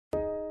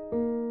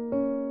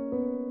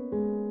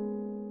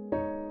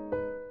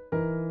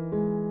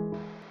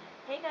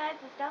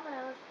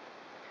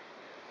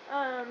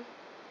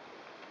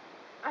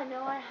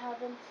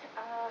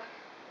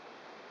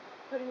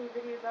put any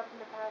videos up in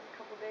the past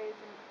couple days,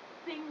 and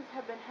things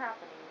have been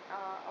happening.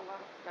 A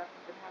lot of stuff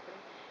has been happening.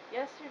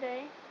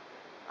 Yesterday,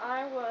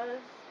 I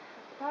was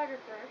a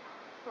photographer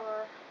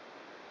for a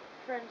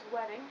friend's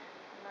wedding,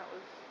 and that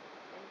was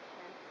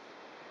intense,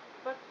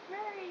 but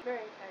very,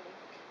 very exciting.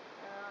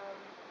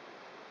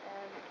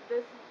 And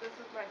this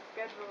is my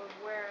schedule of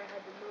where I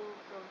had to move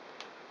from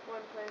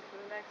one place to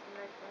the next,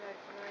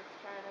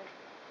 trying to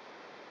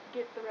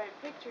get the right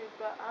pictures.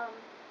 But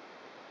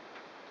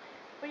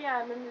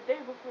yeah, and then the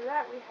day before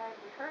that we had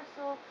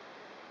rehearsal,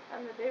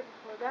 and the day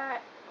before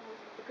that I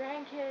was with the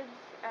grandkids,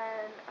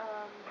 and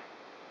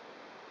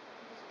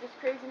just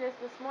craziness.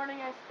 This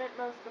morning I spent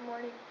most of the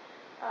morning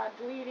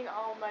deleting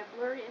all my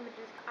blurry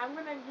images. I'm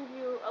going to give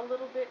you a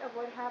little bit of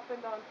what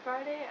happened on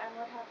Friday, and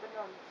what happened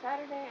on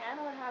Saturday,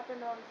 and what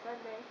happened on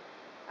Sunday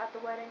at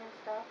the wedding and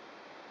stuff.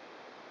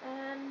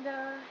 And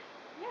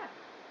yeah,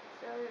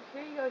 so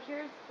here you go.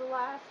 Here's the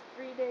last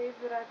 3 days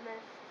that I've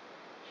missed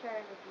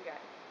sharing with you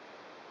guys.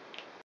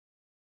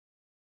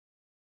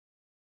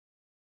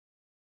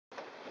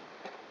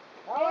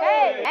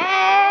 Hey!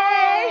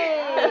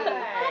 Hey!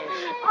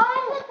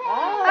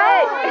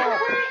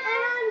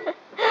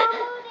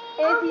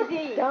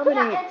 NTD.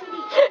 Dominique.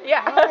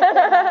 Yeah.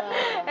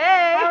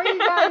 Hey! How are you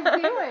guys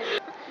doing?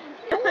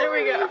 There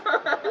we go.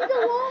 He's a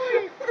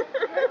walrus.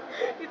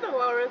 He's a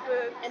walrus.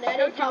 And that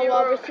is how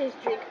walruses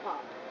drink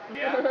pop.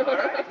 Yeah,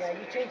 alright. Yeah,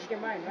 you changed your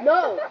mind, right?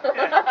 No.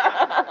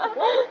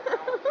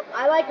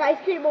 I like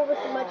ice cream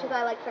almost as much as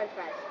I like french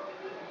fries.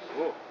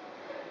 Whoa.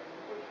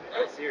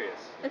 That's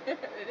serious. It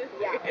is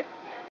Yeah. serious.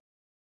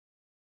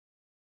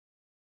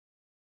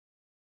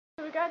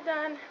 So we got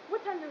done.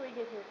 What time did we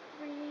get here?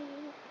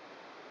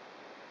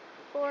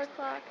 4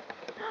 o'clock.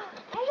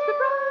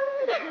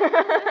 Surprise!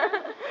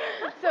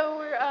 So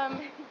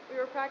we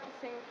were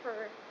practicing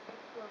for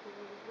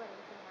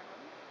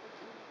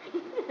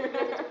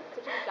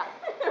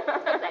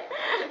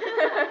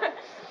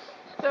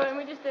So and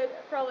we just did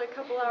probably a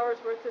couple hours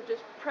worth of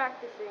just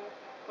practicing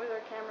with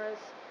our cameras,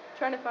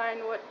 trying to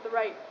find what the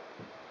right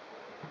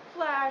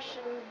flash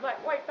and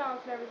white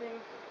balance and everything.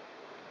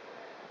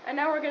 And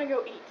now we're gonna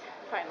go eat,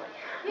 finally.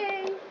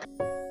 Yay!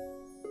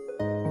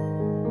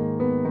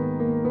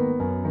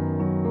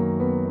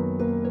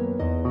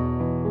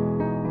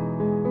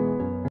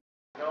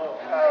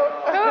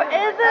 Who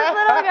is this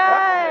little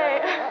guy?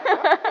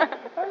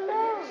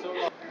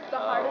 The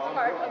hardest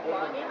part of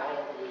vlogging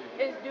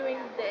is doing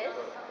this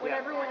when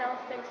everyone else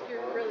thinks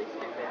you're really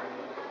stupid.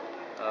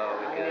 Oh,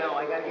 I know,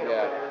 I gotta get over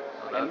there.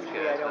 That's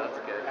good, that's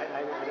good.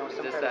 I know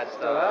some Just kind that of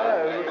stuff.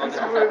 It is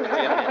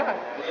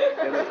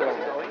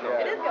going.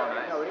 It is going.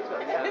 No, it is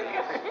good.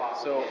 Yeah.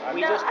 So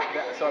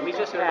we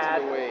just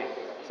had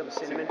some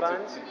cinnamon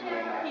buns. He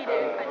did.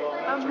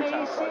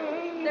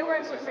 Amazing. They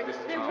weren't gluten free.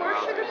 They were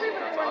sugar free, but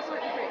they weren't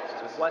gluten free.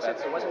 It wasn't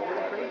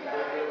gluten free?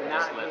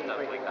 Not lift gluten up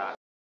free. like that.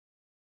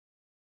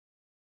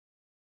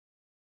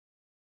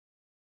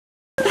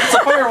 It's a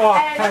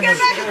firewalk kind of.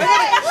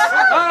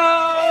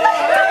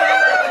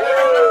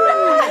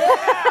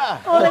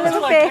 Oh, those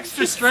are like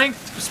extra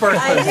strength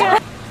sparklers.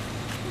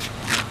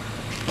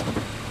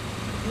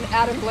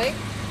 Adam Blake.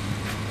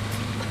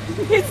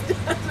 He's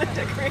done the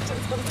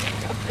decorations on the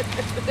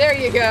cover. There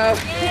you go.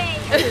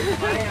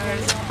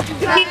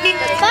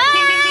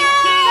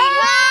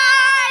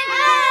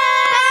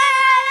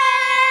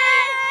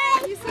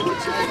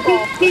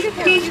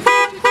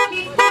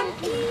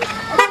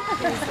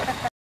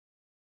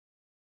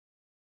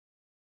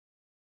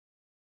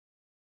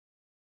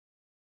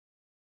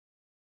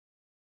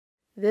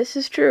 This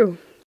is true.